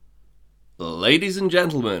Ladies and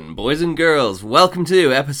gentlemen, boys and girls, welcome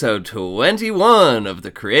to episode 21 of the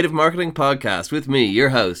Creative Marketing Podcast with me, your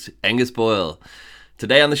host, Aengus Boyle.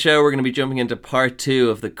 Today on the show, we're going to be jumping into part 2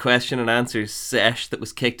 of the question and answer sesh that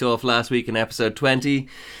was kicked off last week in episode 20.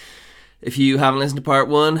 If you haven't listened to part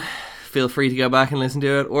 1, feel free to go back and listen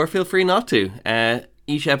to it, or feel free not to.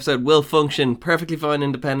 Each episode will function perfectly fine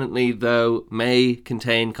independently, though may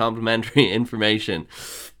contain complementary information.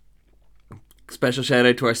 Special shout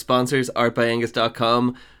out to our sponsors,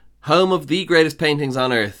 artbyaengus.com, home of the greatest paintings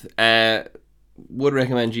on earth. Would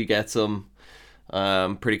recommend you get some.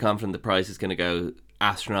 Pretty confident the price is going to go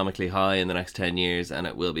astronomically high in the next 10 years, and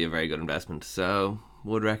it will be a very good investment. So,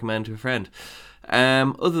 would recommend to a friend.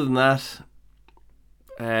 Other than that,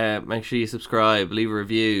 make sure you subscribe, leave a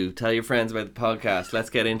review, tell your friends about the podcast. Let's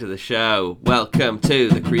get into the show. Welcome to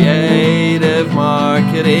the Creative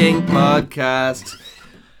Marketing Podcast.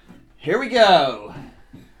 Here we go.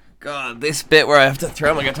 God, this bit where I have to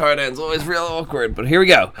throw my guitar down is always real awkward, but here we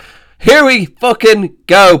go. Here we fucking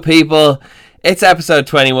go, people. It's episode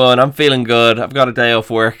 21. I'm feeling good. I've got a day off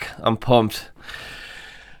work. I'm pumped.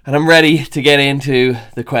 And I'm ready to get into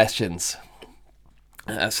the questions.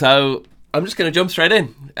 So I'm just going to jump straight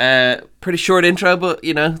in. Pretty short intro, but,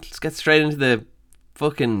 let's get straight into the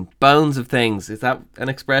fucking bones of things. Is that an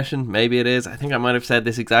expression? Maybe it is. I think I might have said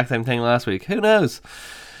this exact same thing last week. Who knows?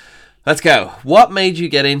 Let's go. What made you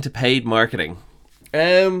get into paid marketing?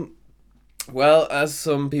 Well, as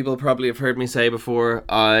some people probably have heard me say before,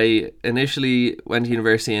 I initially went to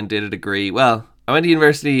university and did a degree. Well, I went to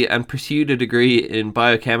university and pursued a degree in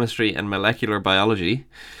biochemistry and molecular biology.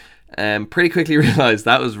 Pretty quickly realised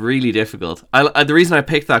that was really difficult. The reason I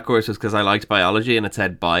picked that course was because I liked biology and it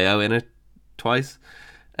said bio in it twice.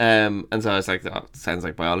 And so I was like, oh, it sounds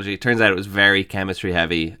like biology. Turns out it was very chemistry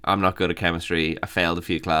heavy. I'm not good at chemistry. I failed a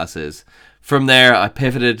few classes. From there, I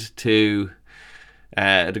pivoted to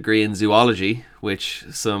a degree in zoology, which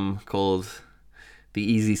some called the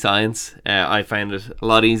easy science. I found it a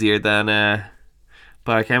lot easier than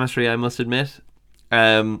biochemistry, I must admit.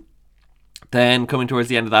 Then coming towards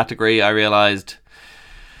the end of that degree, I realised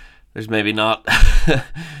there's maybe not...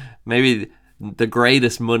 maybe the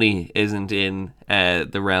greatest money isn't in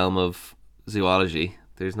the realm of zoology.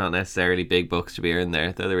 There's not necessarily big bucks to be earned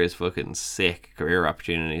there, though there is fucking sick career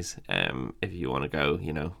opportunities if you want to go,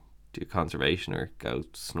 do conservation or go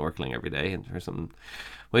snorkeling every day or something.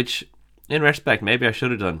 Which, in retrospect, maybe I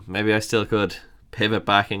should have done. Maybe I still could pivot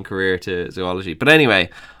back in career to zoology. But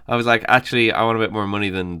anyway, I was like, actually, I want a bit more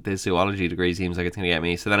money than this zoology degree seems like it's going to get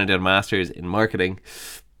me. So then I did a master's in marketing.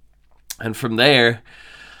 And from there,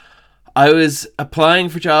 I was applying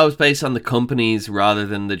for jobs based on the companies rather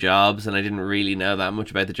than the jobs, and I didn't really know that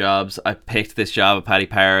much about the jobs. I picked this job at Paddy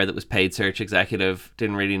Power that was paid search executive.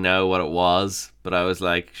 Didn't really know what it was, but I was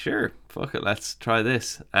like, sure, fuck it, let's try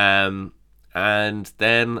this. And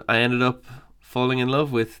then I ended up falling in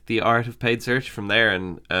love with the art of paid search from there,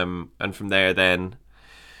 and from there then,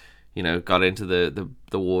 got into the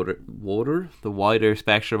wider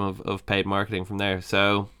spectrum of paid marketing from there.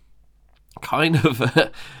 So kind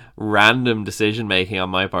of random decision making on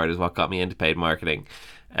my part is what got me into paid marketing,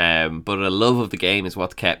 but a love of the game is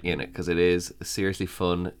what's kept me in it, because it is a seriously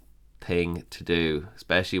fun thing to do,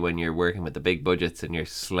 especially when you're working with the big budgets and you're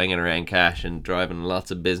slinging around cash and driving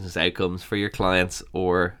lots of business outcomes for your clients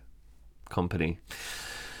or company.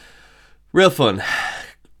 Real fun.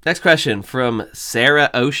 Next question from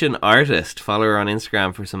Sarah Ocean Artist. Follow her on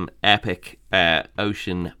Instagram for some epic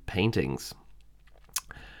ocean paintings.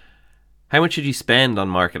 How much should you spend on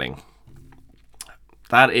marketing?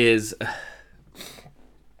 That's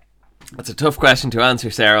a tough question to answer,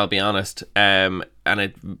 Sarah, I'll be honest. And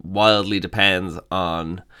it wildly depends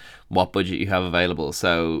on what budget you have available.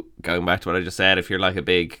 So going back to what I just said, if you're like a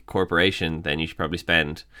big corporation, then you should probably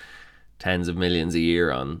spend tens of millions a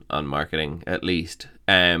year on marketing, at least.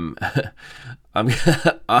 I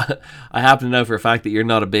happen to know for a fact that you're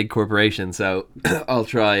not a big corporation, so I'll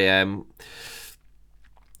try...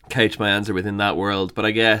 couch my answer within that world, but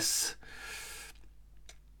I guess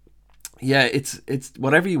it's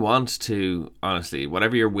whatever you want to, honestly,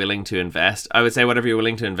 whatever you're willing to invest. I would say whatever you're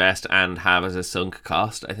willing to invest and have as a sunk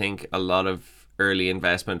cost. I think a lot of early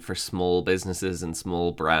investment for small businesses and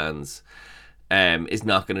small brands is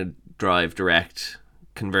not going to drive direct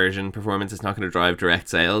conversion performance. It's not going to drive direct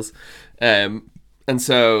sales, and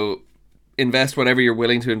so invest whatever you're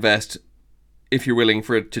willing to invest if you're willing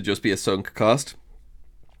for it to just be a sunk cost.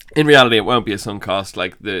 In reality, it won't be a sunk cost.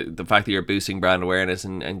 Like the fact that you're boosting brand awareness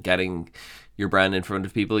and getting your brand in front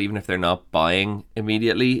of people, even if they're not buying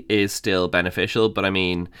immediately, is still beneficial. But I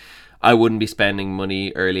mean, I wouldn't be spending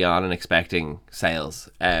money early on and expecting sales.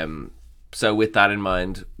 So with that in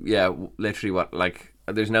mind, yeah, literally what, like,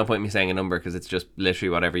 there's no point in me saying a number because it's just literally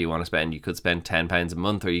whatever you want to spend. You could spend £10 a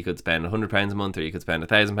month, or you could spend £100 a month, or you could spend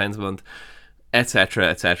 £1,000 a month, etc.,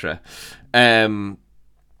 etc.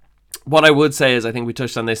 What I would say is, I think we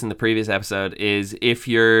touched on this in the previous episode, is if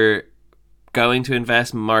you're going to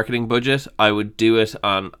invest marketing budget, I would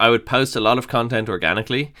post a lot of content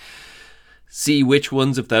organically, see which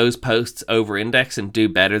ones of those posts over index and do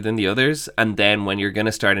better than the others, and then when you're going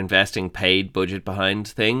to start investing paid budget behind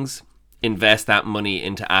things, invest that money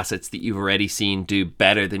into assets that you've already seen do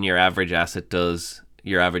better than your average asset does,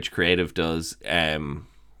 your average creative does,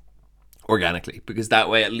 organically, because that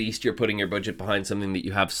way at least you're putting your budget behind something that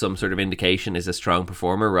you have some sort of indication is a strong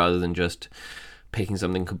performer, rather than just picking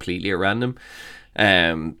something completely at random.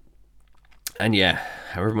 And yeah,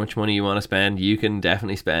 however much money you want to spend, you can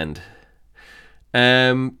definitely spend.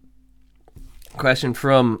 Question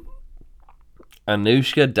from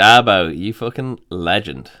Anushka Dabo, you fucking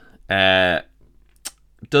legend. Does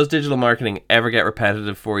digital marketing ever get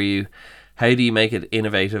repetitive for you? How do you make it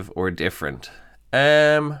innovative or different?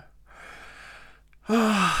 I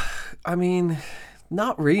mean,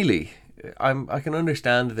 not really. I can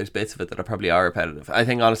understand that there's bits of it that probably are repetitive. I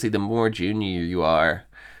think honestly, the more junior you are,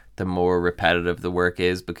 the more repetitive the work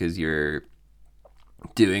is, because you're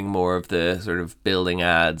doing more of the sort of building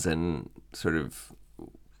ads and sort of,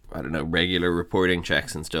 I don't know, regular reporting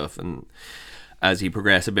checks and stuff. And as you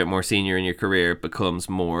progress a bit more senior in your career, it becomes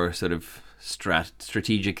more sort of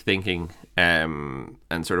strategic thinking, and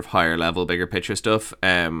sort of higher level, bigger picture stuff,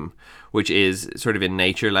 which is sort of in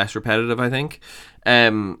nature less repetitive, I think.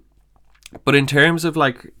 But in terms of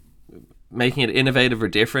like making it innovative or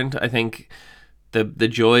different, I think the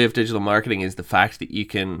joy of digital marketing is the fact that you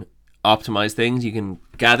can optimize things, you can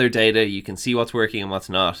gather data, you can see what's working and what's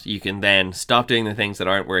not. You can then stop doing the things that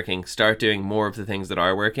aren't working, start doing more of the things that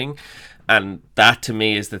are working. And that to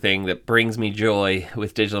me is the thing that brings me joy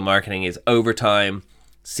with digital marketing, is over time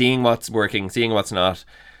seeing what's working, seeing what's not,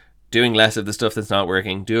 doing less of the stuff that's not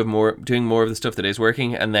working, doing more of the stuff that is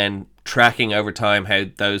working, and then tracking over time how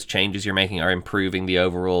those changes you're making are improving the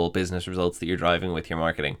overall business results that you're driving with your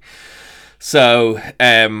marketing. So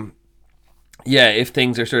yeah, if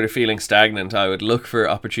things are sort of feeling stagnant, I would look for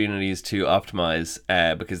opportunities to optimize,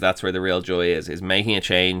 because that's where the real joy is making a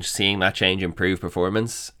change, seeing that change improve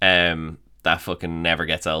performance. That fucking never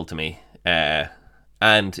gets old to me,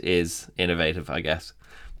 and is innovative, I guess,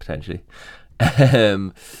 potentially.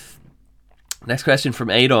 Next question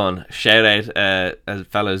from Adon. Shout out a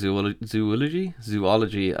fellow zoology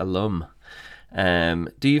alum.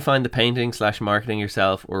 Do you find the painting / marketing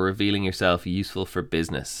yourself or revealing yourself useful for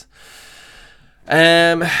business?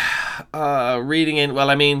 Reading in, well,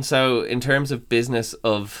 I mean, so in terms of business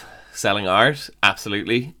of selling art,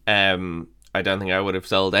 absolutely. I don't think I would have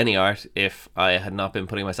sold any art if I had not been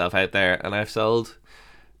putting myself out there, and I've sold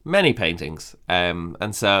many paintings.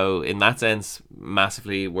 And so in that sense,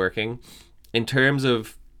 massively working. In terms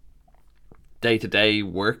of day-to-day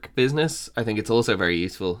work business, I think it's also very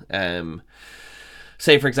useful.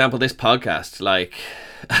 Say, for example, this podcast, like,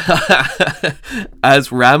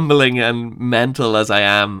 as rambling and mental as I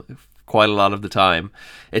am quite a lot of the time,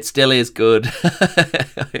 it still is good.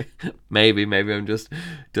 maybe I'm just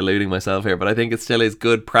deluding myself here, but I think it still is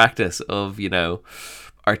good practice of, you know,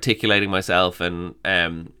 articulating myself and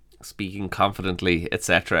speaking confidently,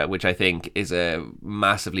 etc., which I think is a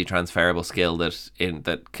massively transferable skill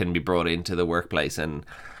that can be brought into the workplace. And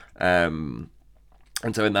so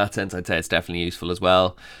in that sense, I'd say it's definitely useful as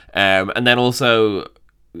well. And then also,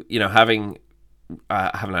 you know, I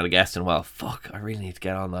haven't had a guest in a while. Fuck, I really need to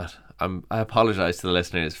get on that. I apologize to the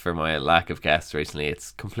listeners for my lack of guests recently.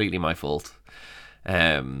 It's completely my fault.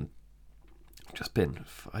 I just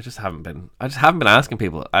haven't been asking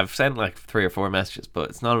people. I've sent like 3 or 4 messages, but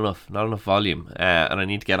it's not enough volume, and I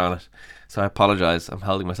need to get on it. So I apologize. I'm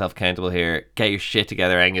holding myself accountable here. Get your shit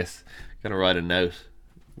together, Aengus. I'm gonna write a note.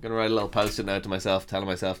 I'm gonna write a little post-it note to myself, telling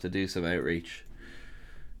myself to do some outreach.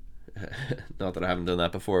 Not that I haven't done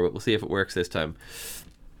that before, but we'll see if it works this time.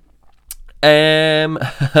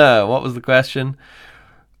 What was the question?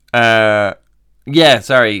 Yeah,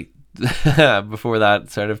 sorry. Before that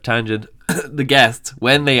sort of tangent, the guests,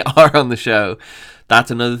 when they are on the show, that's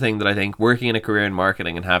another thing that I think working in a career in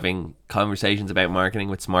marketing and having conversations about marketing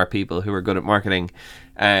with smart people who are good at marketing,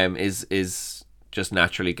 is just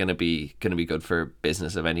naturally going to be good for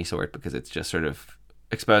business of any sort, because it's just sort of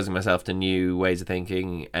exposing myself to new ways of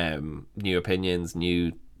thinking, new opinions,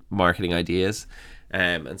 new marketing ideas,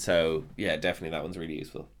 and so yeah, definitely that one's really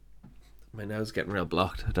useful. My nose is getting real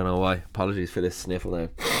blocked. I don't know why. Apologies for this sniffle now.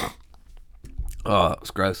 Oh, it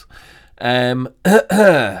was gross.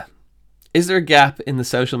 Is there a gap in the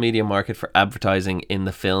social media market for advertising in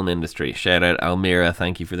the film industry? Shout out Almira.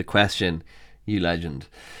 Thank you for the question, you legend.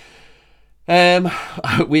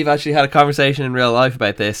 We've actually had a conversation in real life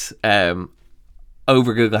about this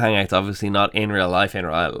over Google Hangouts. Obviously not in real life. In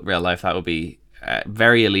real life, that would be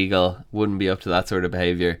very illegal. Wouldn't be up to that sort of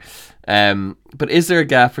behaviour. But is there a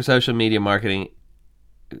gap for social media marketing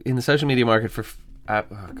in the social media market for? Oh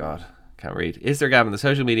God, can't read. Is there a gap in the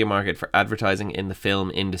social media market for advertising in the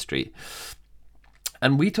film industry?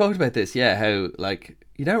 And we talked about this, yeah. How like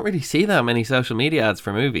you don't really see that many social media ads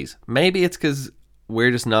for movies. Maybe it's because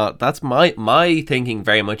we're just not. That's my thinking.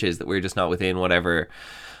 Very much is that we're just not within whatever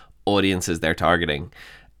audiences they're targeting.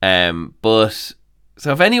 But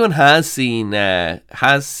so if anyone has seen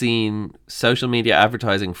social media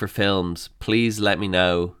advertising for films, please let me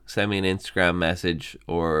know. Send me an Instagram message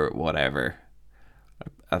or whatever.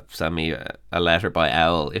 Send me a letter by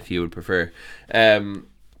owl if you would prefer.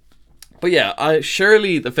 But yeah,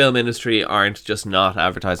 surely the film industry aren't just not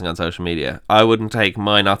advertising on social media. I wouldn't take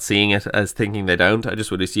my not seeing it as thinking they don't. I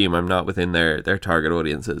just would assume I'm not within their target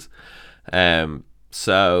audiences.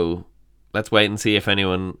 So let's wait and see if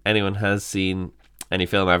anyone has seen any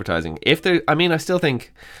film advertising. If there, I mean, I still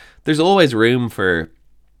think there's always room for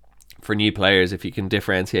new players if you can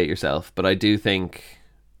differentiate yourself. But I don't think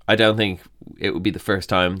it would be the first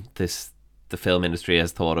time the film industry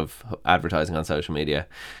has thought of advertising on social media.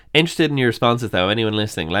 Interested in your responses though. Anyone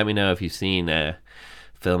listening, let me know if you've seen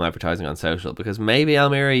film advertising on social, because maybe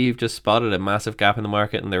Almira, you've just spotted a massive gap in the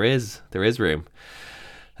market and there is room.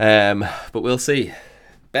 But we'll see.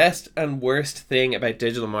 Best and worst thing about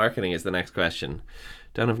digital marketing is the next question.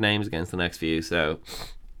 Don't have names against the next few, so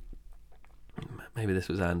maybe this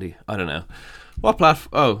was Andy. I don't know. What platform?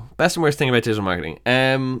 Oh, best and worst thing about digital marketing.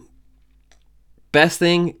 Best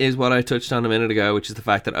thing is what I touched on a minute ago, which is the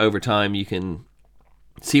fact that over time you can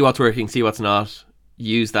see what's working, see what's not,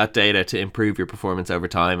 use that data to improve your performance over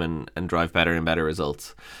time and drive better and better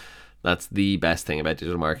results. That's the best thing about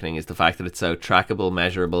digital marketing, is the fact that it's so trackable,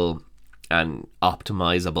 measurable, and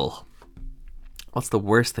optimizable. What's the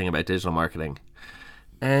worst thing about digital marketing?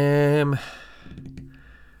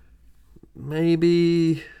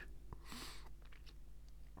 Maybe,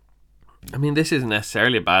 I mean, this isn't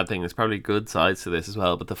necessarily a bad thing. There's probably good sides to this as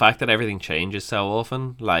well. But the fact that everything changes so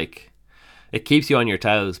often, like, it keeps you on your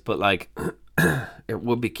toes. But like, it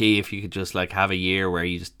would be key if you could just like have a year where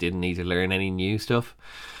you just didn't need to learn any new stuff.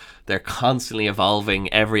 They're constantly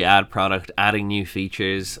evolving every ad product, adding new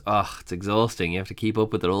features. Oh, it's exhausting. You have to keep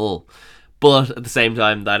up with it all. But at the same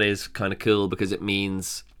time, that is kind of cool because it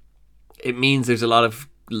means there's a lot of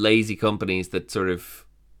lazy companies that sort of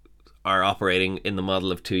are operating in the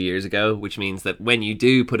model of 2 years ago, which means that when you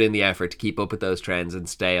do put in the effort to keep up with those trends and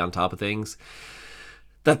stay on top of things,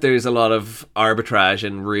 that there's a lot of arbitrage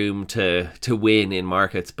and room to win in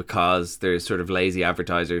markets, because there's sort of lazy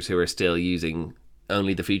advertisers who are still using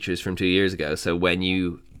only the features from 2 years ago. So when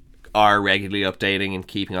you are regularly updating and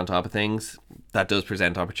keeping on top of things, that does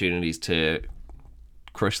present opportunities to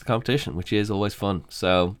crush the competition, which is always fun.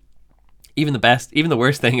 So even the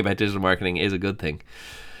worst thing about digital marketing is a good thing.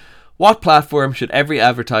 What platform should every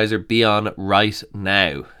advertiser be on right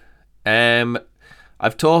now?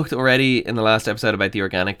 I've talked already in the last episode about the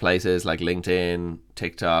organic places like LinkedIn,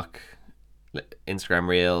 TikTok, Instagram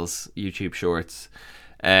Reels, YouTube Shorts.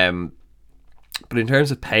 But in terms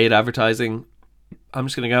of paid advertising, I'm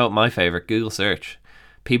just going to go with my favorite, Google search.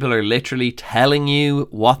 People are literally telling you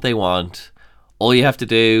what they want. All you have to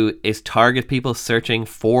do is target people searching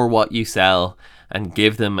for what you sell and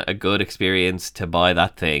give them a good experience to buy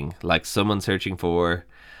that thing. Like someone searching for,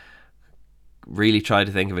 really try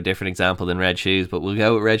to think of a different example than red shoes, but we'll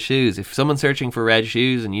go with red shoes. If someone's searching for red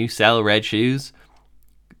shoes and you sell red shoes,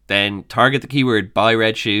 then target the keyword buy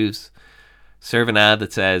red shoes, serve an ad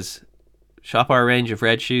that says shop our range of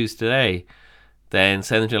red shoes today, then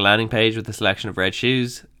send them to a landing page with a selection of red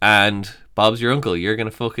shoes, and Bob's your uncle. You're going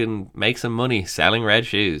to fucking make some money selling red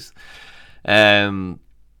shoes.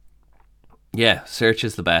 Yeah, search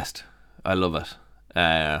is the best. I love it.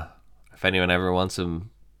 If anyone ever wants some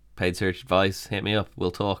paid search advice, hit me up.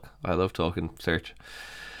 We'll talk. I love talking search.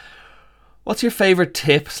 What's your favourite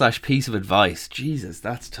tip / piece of advice? Jesus,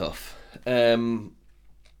 that's tough. I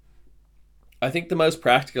think the most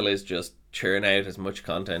practical is just churn out as much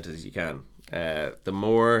content as you can. The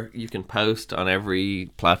more you can post on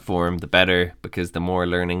every platform, the better, because the more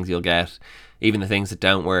learnings you'll get. Even the things that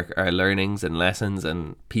don't work are learnings and lessons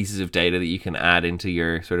and pieces of data that you can add into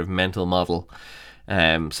your sort of mental model.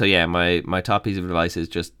 So yeah, my top piece of advice is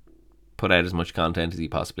just put out as much content as you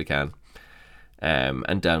possibly can.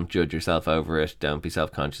 And don't judge yourself over it. Don't be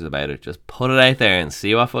self-conscious about it. Just put it out there and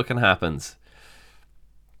see what fucking happens.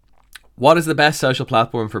 What is the best social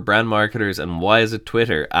platform for brand marketers and why is it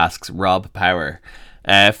Twitter? Asks Rob Power.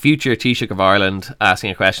 Future Taoiseach of Ireland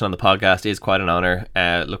asking a question on the podcast is quite an honour.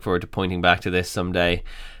 Look forward to pointing back to this someday.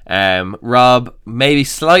 Rob, maybe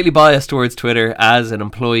slightly biased towards Twitter as an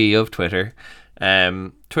employee of Twitter.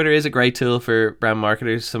 Twitter is a great tool for brand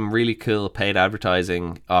marketers. Some really cool paid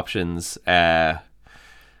advertising options,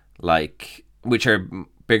 which are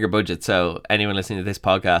bigger budget. So anyone listening to this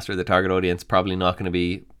podcast or the target audience probably not going to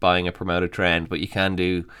be buying a promoted trend, but you can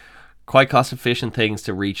do quite cost efficient things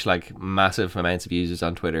to reach like massive amounts of users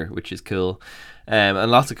on Twitter, which is cool. And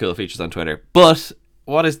lots of cool features on Twitter. But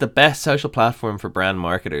what is the best social platform for brand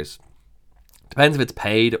marketers? Depends if it's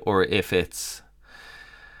paid or if it's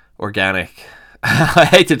organic. I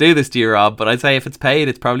hate to do this to you, Rob, but I'd say if it's paid,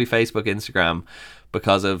 it's probably Facebook, Instagram,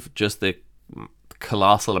 because of just the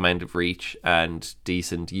colossal amount of reach and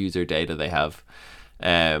decent user data they have.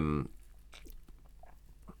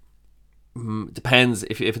 Depends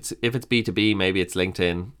if it's B2B, maybe it's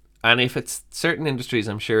LinkedIn, and if it's certain industries,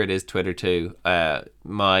 I'm sure it is Twitter too.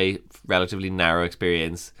 My relatively narrow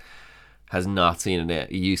experience has not seen a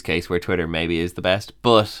use case where Twitter maybe is the best,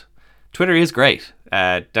 but Twitter is great.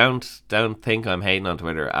 Don't think I'm hating on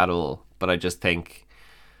Twitter at all, but I just think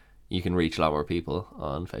you can reach a lot more people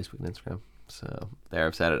on Facebook and Instagram. So there,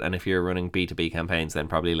 I've said it. And if you're running B2B campaigns, then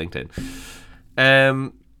probably LinkedIn.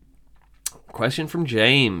 Question from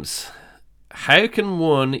James. How can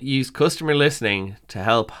one use customer listening to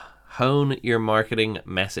help hone your marketing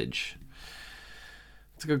message?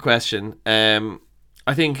 It's a good question.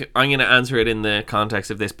 I think I'm going to answer it in the context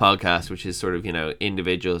of this podcast, which is sort of,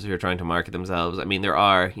 individuals who are trying to market themselves. I mean, there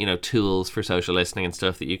are, tools for social listening and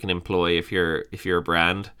stuff that you can employ if you're a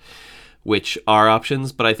brand, which are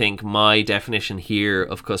options. But I think my definition here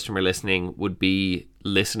of customer listening would be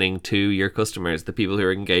listening to your customers, the people who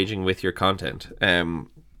are engaging with your content. And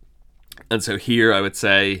so here I would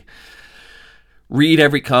say read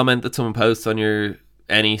every comment that someone posts on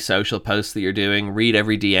any social posts that you're doing, read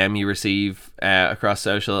every DM you receive across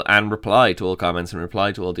social, and reply to all comments and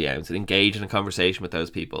reply to all DMs and engage in a conversation with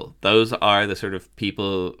those people. Those are the sort of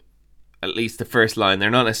people, at least the first line. They're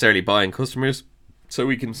not necessarily buying customers, so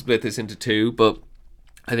we can split this into two, but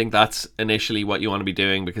I think that's initially what you want to be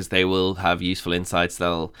doing, because they will have useful insights.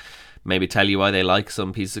 They'll maybe tell you why they like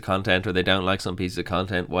some pieces of content or they don't like some pieces of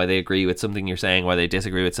content, why they agree with something you're saying, why they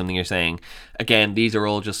disagree with something you're saying. Again, these are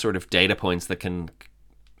all just sort of data points that can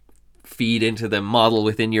feed into the model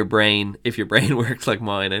within your brain, if your brain works like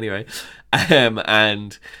mine anyway.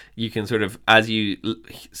 And you can sort of, as you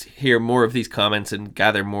hear more of these comments and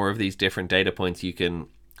gather more of these different data points, you can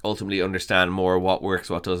ultimately understand more what works,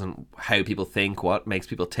 what doesn't, how people think, what makes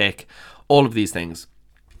people tick, all of these things.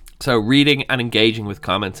 So reading and engaging with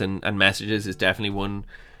comments and messages is definitely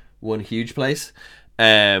one huge place.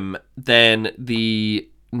 Then the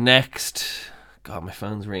next... God, my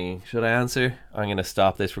phone's ringing. Should I answer? I'm going to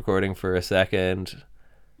stop this recording for a second.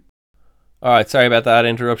 Alright, sorry about that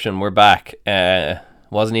interruption. We're back.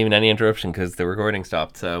 Wasn't even any interruption because the recording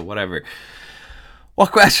stopped, so whatever.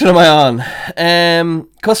 What question am I on?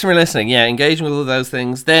 Customer listening. Yeah, engaging with all those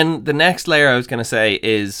things. Then the next layer I was going to say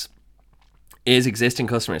is existing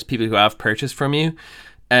customers, people who have purchased from you.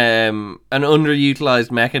 An underutilized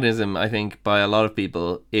mechanism, I think, by a lot of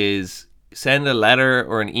people is send a letter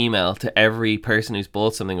or an email to every person who's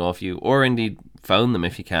bought something off you, or indeed phone them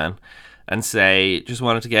if you can, and say, just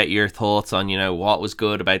wanted to get your thoughts on, what was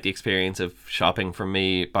good about the experience of shopping from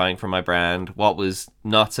me, buying from my brand, what was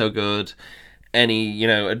not so good, any,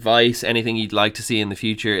 advice, anything you'd like to see in the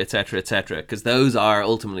future, etc., etc. Because those are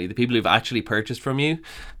ultimately the people who've actually purchased from you.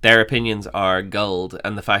 Their opinions are gold,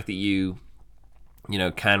 and the fact that you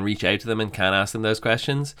can reach out to them and can ask them those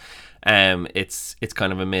questions, it's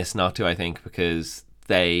kind of a miss not to, I think, because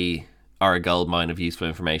they are a gold mine of useful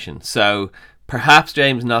information. So perhaps,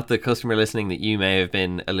 James, not the customer listening that you may have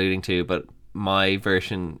been alluding to, but my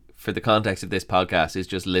version for the context of this podcast is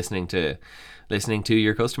just listening to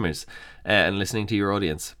your customers and listening to your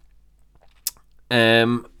audience.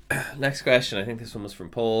 Next question, I think this one was from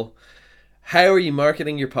Paul. How are you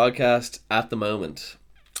marketing your podcast at the moment?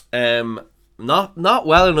 Not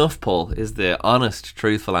well enough, Paul, is the honest,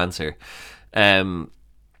 truthful answer. A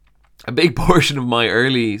big portion of my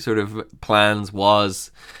early sort of plans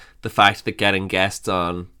was the fact that getting guests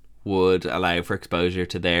on would allow for exposure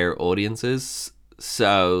to their audiences.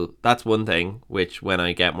 So that's one thing, which when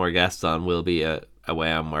I get more guests on will be a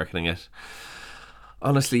way I'm marketing it.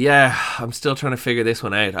 Honestly, yeah, I'm still trying to figure this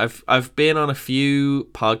one out. I've been on a few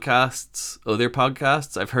podcasts, other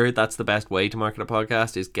podcasts. I've heard that's the best way to market a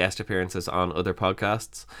podcast is guest appearances on other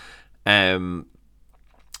podcasts. Um,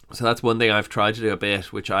 so that's one thing I've tried to do a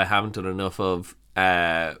bit, which I haven't done enough of.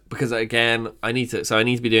 Because again, I need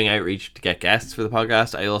to be doing outreach to get guests for the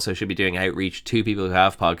podcast. I also should be doing outreach to people who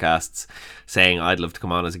have podcasts, saying I'd love to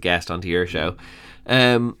come on as a guest onto your show.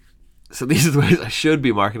 So these are the ways I should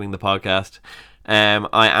be marketing the podcast. I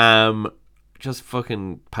am just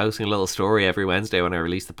fucking posting a little story every Wednesday when I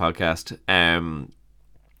release the podcast.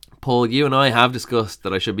 Paul, you and I have discussed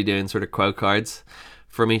that I should be doing sort of quote cards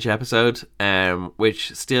from each episode,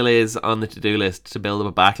 which still is on the to-do list to build up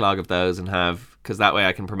a backlog of those and have, because that way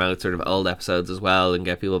I can promote sort of old episodes as well and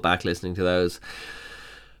get people back listening to those.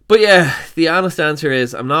 But yeah, the honest answer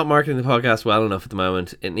is I'm not marketing the podcast well enough at the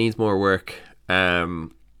moment. It needs more work.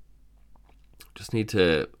 Just need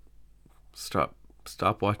to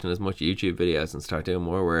stop watching as much YouTube videos and start doing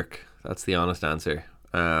more work. That's the honest answer.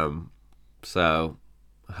 So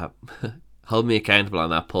hold me accountable on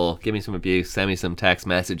that, Paul. Give me some abuse, send me some text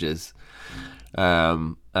messages,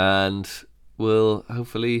 and we'll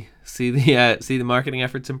hopefully see the marketing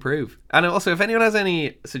efforts improve. And also, if anyone has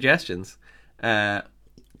any suggestions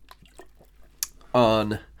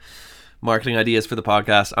on marketing ideas for the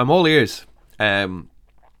podcast, I'm all ears.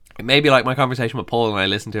 It may be like my conversation with Paul and I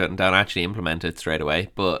listen to it and don't actually implement it straight away,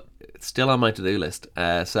 but it's still on my to-do list.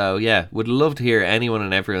 So yeah, would love to hear anyone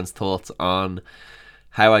and everyone's thoughts on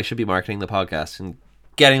how I should be marketing the podcast and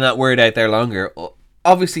getting that word out there longer.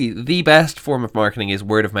 Obviously, the best form of marketing is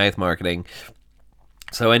word of mouth marketing.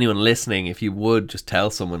 So anyone listening, if you would just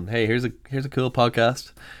tell someone, hey, here's a cool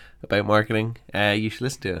podcast about marketing, you should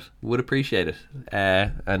listen to it. Would appreciate it.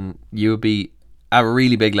 And you would be a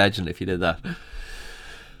really big legend if you did that.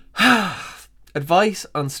 Advice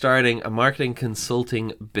on starting a marketing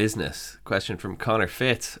consulting business. Question from Connor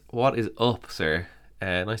Fitz. What is up, sir?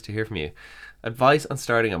 Nice to hear from you. Advice on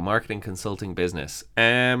starting a marketing consulting business.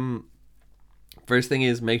 First thing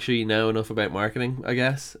is make sure you know enough about marketing, I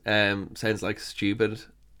guess. Sounds like stupid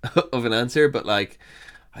of an answer, but like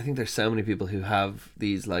I think there's so many people who have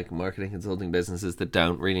these like marketing consulting businesses that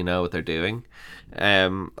don't really know what they're doing.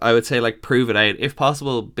 I would say like prove it out. If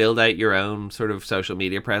possible, build out your own sort of social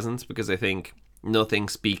media presence, because I think nothing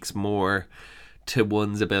speaks more to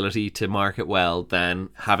one's ability to market well than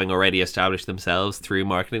having already established themselves through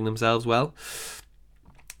marketing themselves well.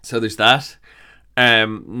 So there's that.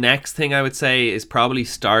 Next thing I would say is probably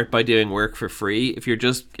start by doing work for free. If you're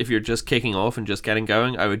just kicking off and just getting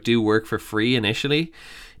going, I would do work for free initially.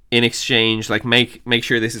 In exchange, like make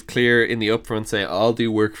sure this is clear in the upfront. Say, I'll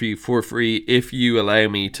do work for you for free if you allow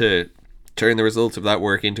me to turn the results of that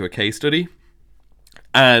work into a case study.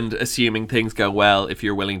 And assuming things go well, if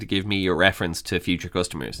you're willing to give me your reference to future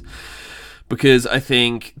customers. Because I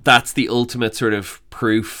think that's the ultimate sort of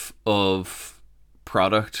proof of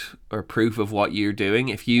product or proof of what you're doing.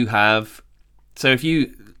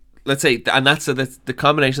 Let's say, and that's the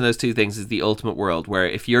combination of those two things is the ultimate world, where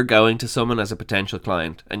if you're going to someone as a potential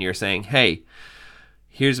client and you're saying, hey,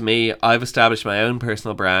 here's me, I've established my own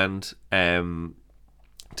personal brand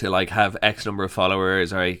to like have X number of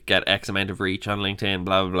followers, or I get X amount of reach on LinkedIn,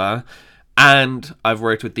 blah, blah, blah. And I've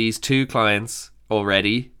worked with these two clients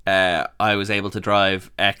already. I was able to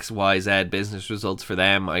drive X, Y, Z business results for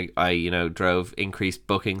them. I drove increased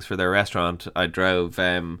bookings for their restaurant. I drove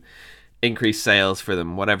increased sales for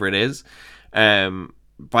them, whatever it is.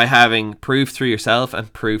 By having proof through yourself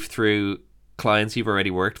and proof through clients you've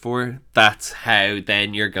already worked for, that's how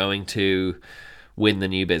then you're going to win the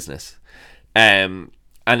new business. And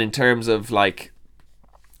in terms of like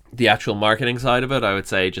the actual marketing side of it, I would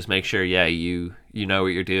say just make sure, you know what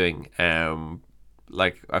you're doing.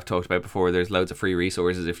 Like I've talked about before, there's loads of free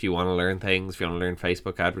resources if you want to learn things, if you want to learn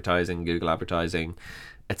Facebook advertising, Google advertising,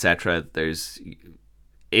 etc. There's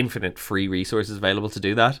infinite free resources available to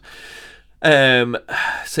do that.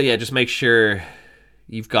 So yeah, just make sure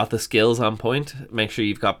you've got the skills on point. Make sure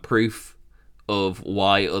you've got proof of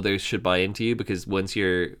why others should buy into you, because once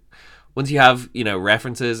you have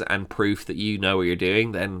references and proof that you know what you're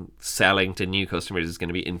doing, then selling to new customers is going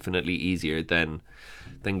to be infinitely easier than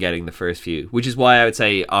getting the first few, which is why I would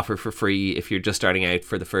say offer for free if you're just starting out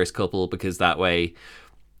for the first couple, because that way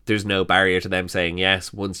there's no barrier to them saying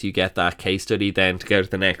yes. Once you get that case study, then to go to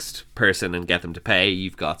the next person and get them to pay,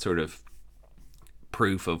 you've got sort of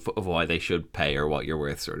proof of why they should pay or what you're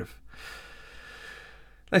worth, sort of.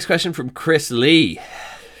 Next question from Chris Lee.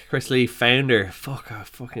 Chris Lee, founder. I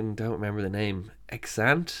fucking don't remember the name.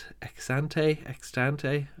 Exante.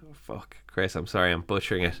 Oh, fuck, Chris, I'm sorry, I'm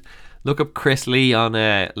butchering it. Look up Chris Lee on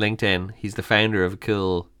LinkedIn. He's the founder of a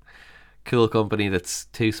cool company that's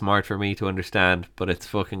too smart for me to understand, but it's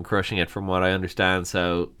fucking crushing it from what I understand.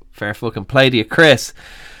 So fair fucking play to you, Chris.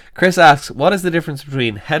 Chris asks, what is the difference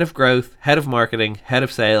between head of growth, head of marketing, head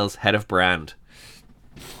of sales, head of brand?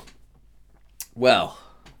 Well,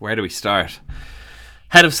 where do we start?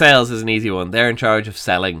 Head of sales is an easy one. They're in charge of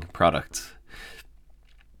selling products.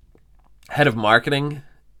 Head of marketing,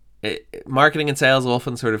 marketing and sales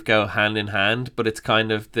often sort of go hand in hand, but it's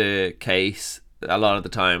kind of the case a lot of the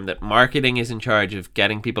time that marketing is in charge of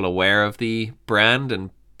getting people aware of the brand and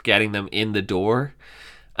getting them in the door,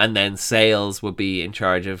 and then sales would be in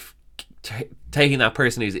charge of taking that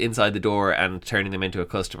person who's inside the door and turning them into a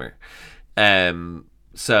customer.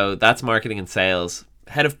 So that's marketing and sales.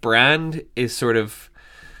 Head of brand is sort of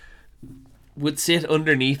would sit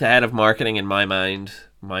underneath the head of marketing in my mind.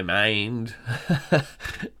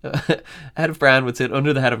 Head of brand would sit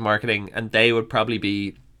under the head of marketing, and they would probably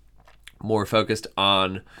be more focused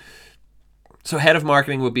on. So head of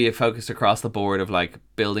marketing would be a focus across the board of like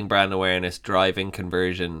building brand awareness, driving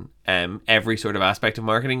conversion, every sort of aspect of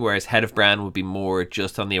marketing, whereas head of brand would be more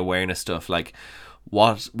just on the awareness stuff, like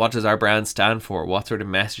what does our brand stand for? What sort of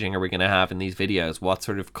messaging are we going to have in these videos? What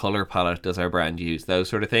sort of color palette does our brand use? Those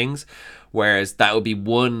sort of things. Whereas that would be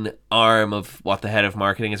one arm of what the head of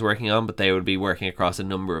marketing is working on, but they would be working across a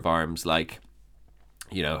number of arms, like,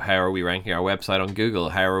 you know, how are we ranking our website on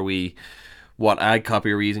Google? What ad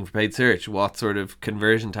copy are we using for paid search? What sort of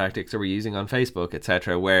conversion tactics are we using on Facebook,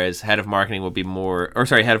 etc. Whereas head of marketing would be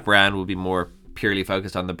head of brand would be more purely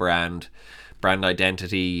focused on the brand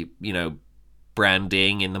identity, you know,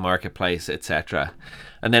 branding in the marketplace, etc.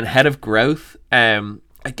 And then head of growth,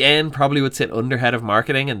 again, probably would sit under head of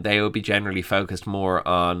marketing, and they would be generally focused more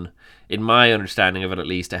on, in my understanding of it at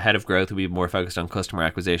least, a head of growth would be more focused on customer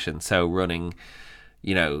acquisition. So running,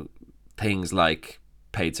 you know, things like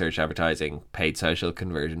paid search advertising, paid social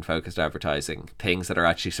conversion focused advertising, things that are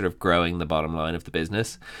actually sort of growing the bottom line of the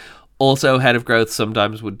business. Also, head of growth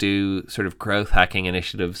sometimes would do sort of growth hacking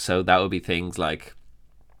initiatives. So that would be things like,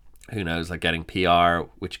 who knows, like getting PR,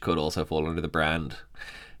 which could also fall under the brand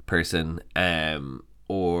person,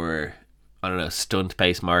 or I don't know,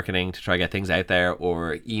 stunt-based marketing to try to get things out there,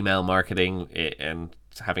 or email marketing and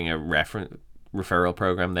having a referral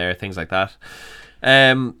program there, things like that.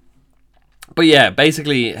 But yeah,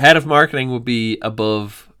 basically, head of marketing would be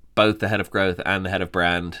above both the head of growth and the head of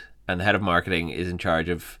brand, and the head of marketing is in charge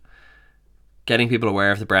of getting people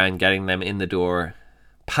aware of the brand, getting them in the door,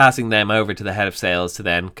 passing them over to the head of sales to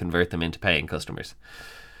then convert them into paying customers.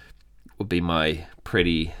 Would be my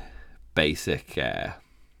pretty basic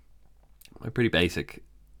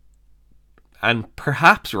and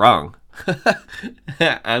perhaps wrong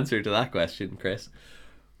answer to that question, Chris.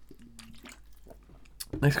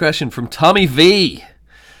 Next question from Tommy V.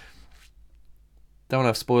 Don't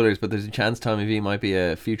have spoilers, but there's a chance Tommy V might be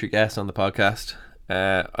a future guest on the podcast.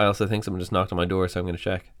 I also think someone just knocked on my door, so I'm going to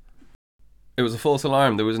check. It was a false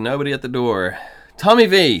alarm. There was nobody at the door. Tommy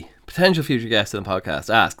V, potential future guest on the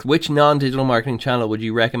podcast, asks, which non-digital marketing channel would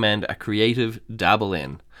you recommend a creative dabble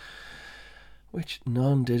in? Which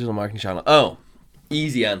non-digital marketing channel? Oh,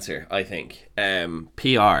 easy answer, I think.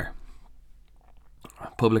 PR.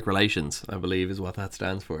 Public relations, I believe, is what that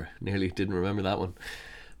stands for. Nearly didn't remember that one.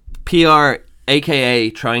 PR, aka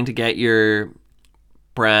trying to get your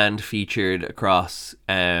brand featured across,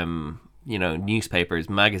 you know, newspapers,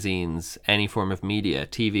 magazines, any form of media,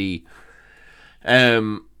 TV,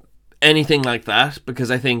 anything like that,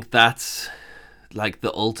 because I think that's like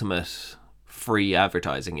the ultimate free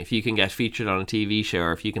advertising. If you can get featured on a TV show,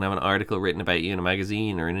 or if you can have an article written about you in a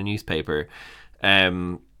magazine or in a newspaper,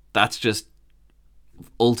 that's just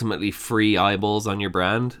ultimately free eyeballs on your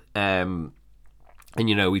brand. And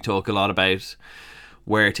you know, we talk a lot about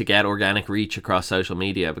where to get organic reach across social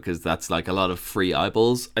media, because that's like a lot of free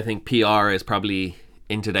eyeballs. I think PR is probably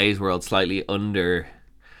in today's world slightly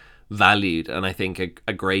undervalued, and I think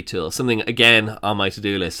a great tool, something again on my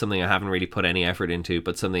to-do list, something I haven't really put any effort into,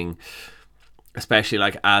 but something especially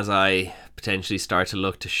like as I potentially start to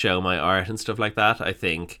look to show my art and stuff like that, I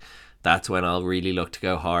think that's when I'll really look to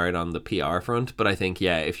go hard on the PR front. But I think,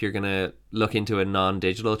 yeah, if you're going to look into a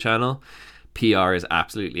non-digital channel, PR is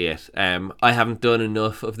absolutely it. I haven't done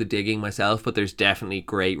enough of the digging myself, but there's definitely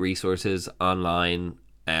great resources online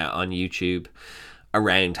on YouTube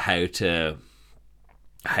around how to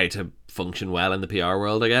function well in the PR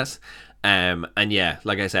world, I guess. And yeah,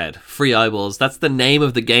 like I said, free eyeballs, that's the name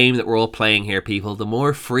of the game that we're all playing here, people. The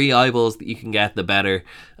more free eyeballs that you can get, the better,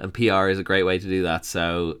 and PR is a great way to do that.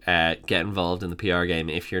 So get involved in the PR game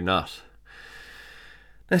if you're not.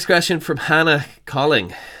 Next question from Hannah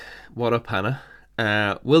Colling. What up, Hannah?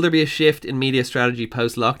 Will there be a shift in media strategy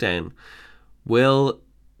post-lockdown? Will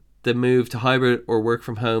the move to hybrid or work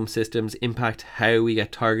from home systems impact how we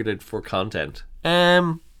get targeted for content?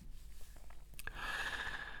 Not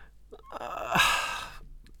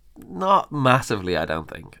massively, I don't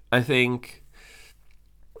think. I think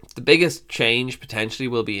the biggest change potentially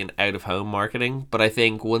will be in out-of-home marketing, but I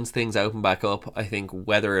think once things open back up, I think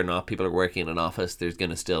whether or not people are working in an office, there's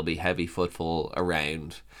going to still be heavy footfall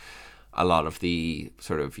around a lot of the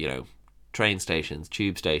sort of, train stations,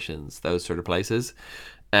 tube stations, those sort of places.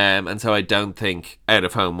 And so I don't think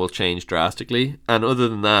out-of-home will change drastically. And other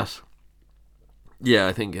than that, yeah,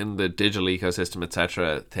 I think in the digital ecosystem,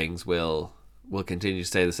 etc., things will continue to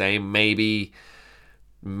stay the same. Maybe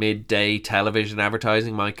midday television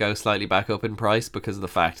advertising might go slightly back up in price because of the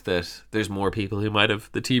fact that there's more people who might have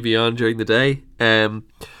the TV on during the day.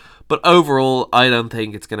 But overall, I don't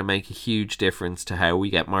think it's going to make a huge difference to how we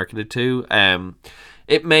get marketed to.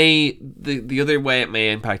 It may, the other way it may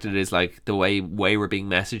impact it is like the way we're being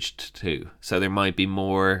messaged to. So there might be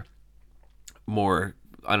more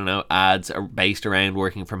I don't know, ads are based around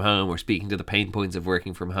working from home or speaking to the pain points of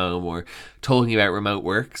working from home or talking about remote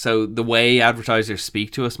work. So the way advertisers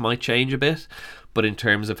speak to us might change a bit, but in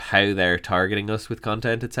terms of how they're targeting us with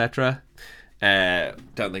content, etc.,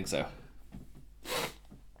 don't think so.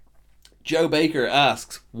 Joe Baker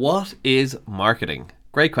asks, what is marketing?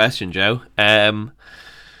 Great question, Joe.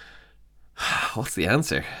 What's the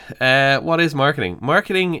answer? What is marketing?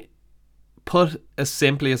 Marketing, put as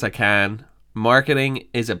simply as I can, marketing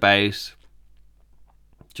is about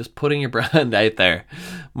just putting your brand out there.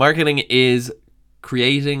 Marketing is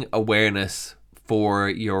creating awareness for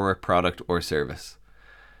your product or service.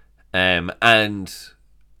 And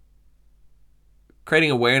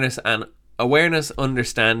creating awareness,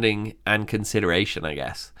 understanding, and consideration, I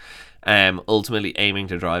guess. Ultimately aiming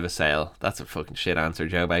to drive a sale. That's a fucking shit answer,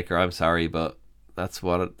 Joe Baker. I'm sorry, but that's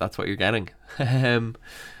what you're getting.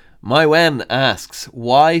 My Wen asks,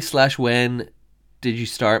 why/when did you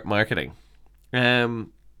start marketing? I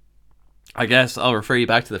guess I'll refer you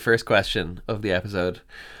back to the first question of the episode,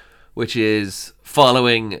 which is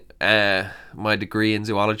following my degree in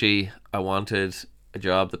zoology. I wanted a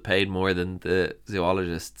job that paid more than the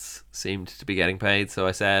zoologists seemed to be getting paid. So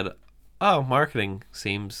I said, marketing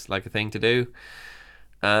seems like a thing to do.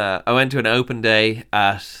 I went to an open day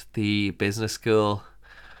at the business school,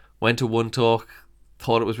 went to one talk,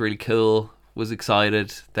 thought it was really cool, was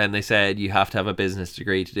excited. Then they said, you have to have a business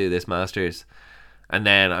degree to do this master's. And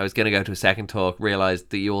then I was going to go to a second talk, realised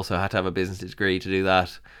that you also had to have a business degree to do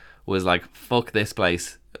that. Was like, fuck this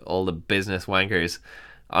place, all the business wankers,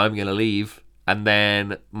 I'm going to leave. And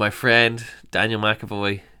then my friend, Daniel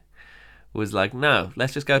McAvoy, was like, no,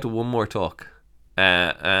 let's just go to one more talk.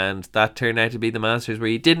 And that turned out to be the master's, where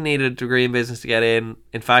you didn't need a degree in business to get in.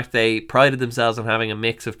 In fact, they prided themselves on having a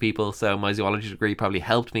mix of people, so my zoology degree probably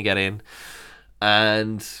helped me get in.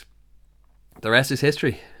 And the rest is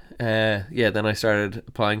history. Then I started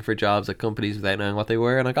applying for jobs at companies without knowing what they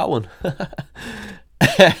were, and I got one.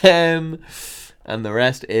 And the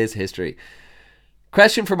rest is history.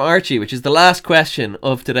 Question from Archie, which is the last question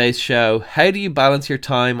of today's show. How do you balance your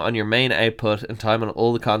time on your main output and time on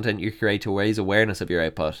all the content you create to raise awareness of your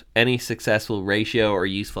output? Any successful ratio or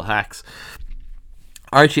useful hacks?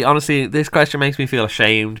 Archie, honestly, this question makes me feel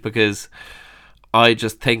ashamed because I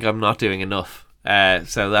just think I'm not doing enough.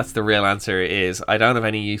 So that's the real answer, is I don't have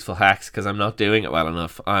any useful hacks because I'm not doing it well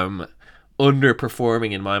enough. I'm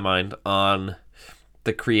underperforming in my mind on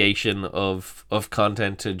the creation of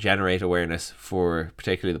content to generate awareness for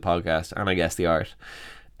particularly the podcast and I guess the art.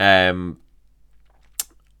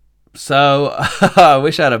 So I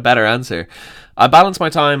wish I had a better answer. I balance my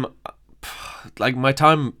time, like my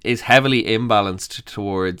time is heavily imbalanced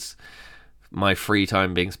towards my free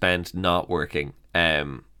time being spent not working,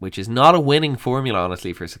 which is not a winning formula,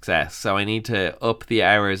 honestly, for success. So I need to up the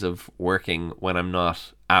hours of working when I'm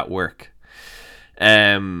not at work.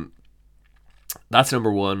 That's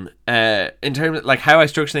number one. In terms of like how I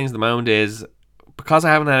structure things at the moment is, because I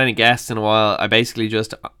haven't had any guests in a while, I basically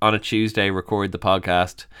just on a Tuesday record the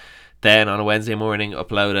podcast, then on a Wednesday morning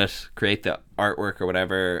upload it, create the artwork or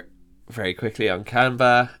whatever very quickly on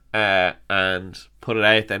Canva, and put it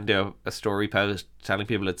out, then do a story post telling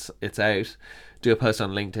people it's out, do a post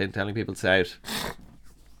on LinkedIn telling people it's out,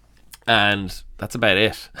 and that's about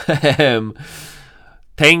it.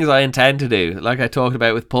 Things I intend to do, like I talked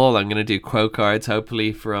about with Paul, I'm going to do quote cards I'm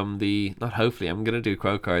going to do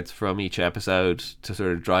quote cards from each episode to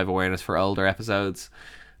sort of drive awareness for older episodes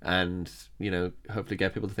and, hopefully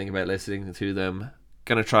get people to think about listening to them.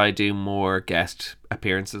 Going to try do more guest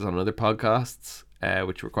appearances on other podcasts.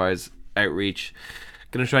 which requires outreach.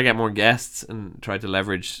 Gonna try to get more guests and try to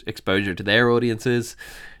leverage exposure to their audiences,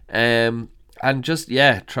 and just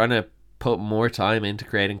trying to put more time into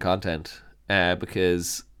creating content,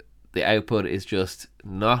 because the output is just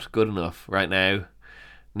not good enough right now.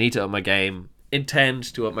 Need to up my game. Intend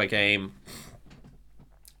to up my game.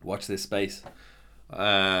 Watch this space.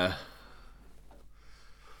 That's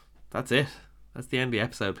it. That's the end of the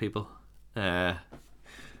episode, people. My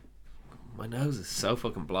nose is so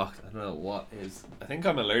fucking blocked. I don't know what is. I think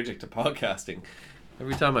I'm allergic to podcasting.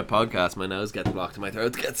 Every time I podcast, my nose gets blocked and my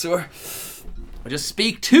throat gets sore. I just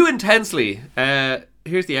speak too intensely.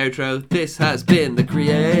 Here's the outro. This has been the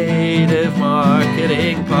Creative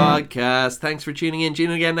Marketing Podcast. Thanks for tuning in. Tune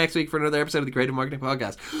in again next week for another episode of the Creative Marketing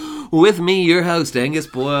Podcast with me, your host,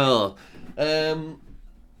 Aengus Boyle.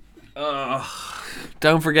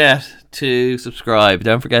 Don't forget to subscribe.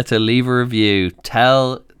 Don't forget to leave a review.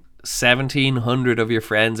 Tell 1,700 of your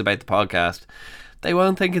friends about the podcast. They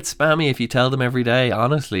won't think it's spammy if you tell them every day.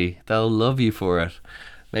 Honestly, they'll love you for it.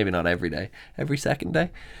 Maybe not every day, every second day.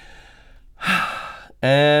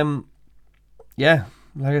 Like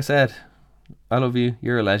I said, I love you.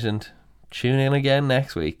 You're a legend. Tune in again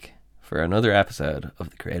next week for another episode of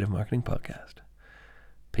the Creative Marketing Podcast.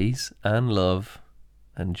 Peace and love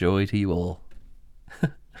and joy to you all.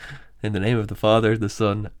 In the name of the Father, the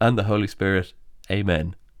Son, and the Holy Spirit.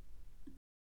 Amen.